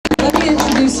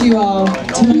introduce you all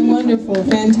to my wonderful,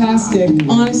 fantastic,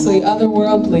 honestly,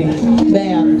 otherworldly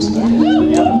band.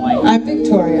 I'm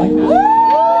Victoria.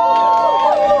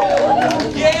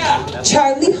 Yeah!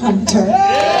 Charlie Hunter.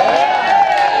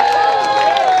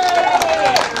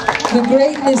 The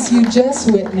greatness you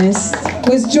just witnessed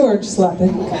was George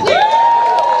Sluppick.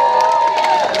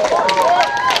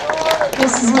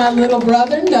 This is my little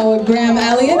brother, Noah Graham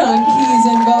Elliott, on keys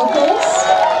and vocals.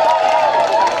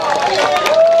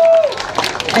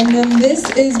 And then this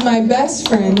is my best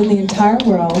friend in the entire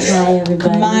world. Hi,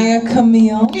 everybody. Maia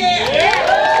Kamil.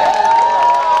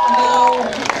 Now,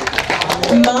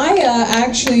 Maia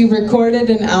actually recorded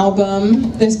an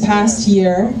album this past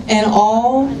year, and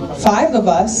all 5 of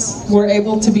us were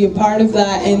able to be a part of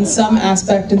that in some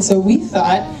aspect, and so we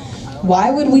thought, why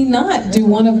would we not do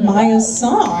one of Maia's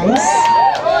songs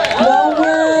while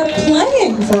we're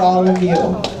playing for all of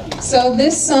you? So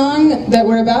this song that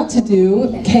we're about to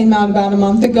do came out about a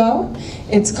month ago.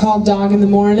 It's called Dog in the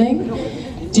Morning.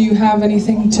 Do you have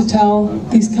anything to tell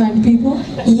these kind of people?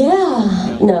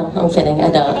 Yeah. No, I'm kidding.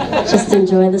 I don't. Just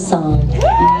enjoy the song.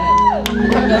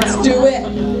 Let's do it.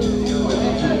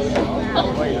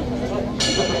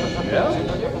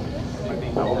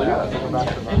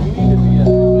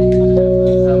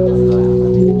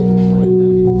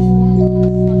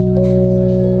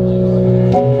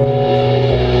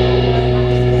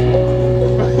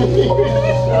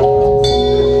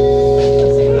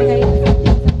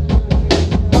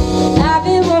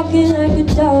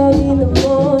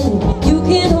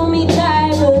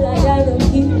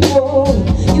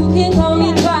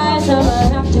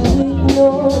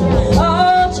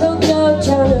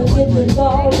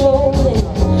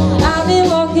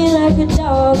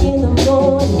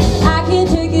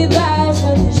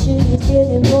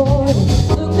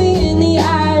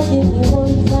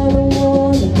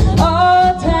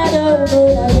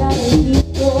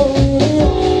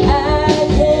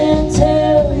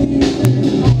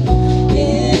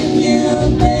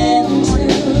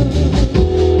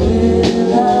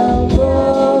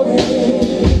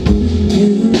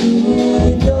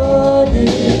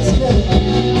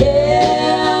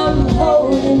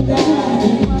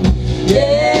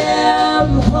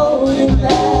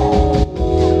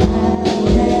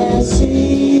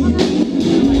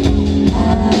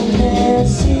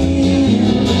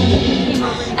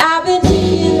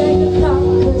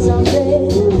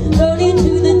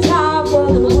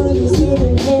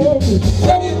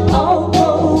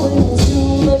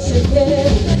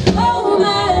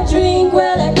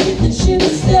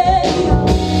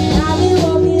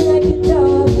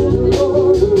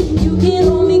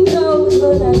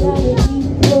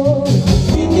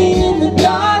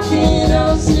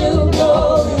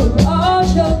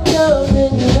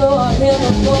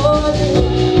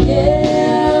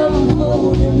 Yeah, I'm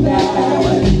holding back.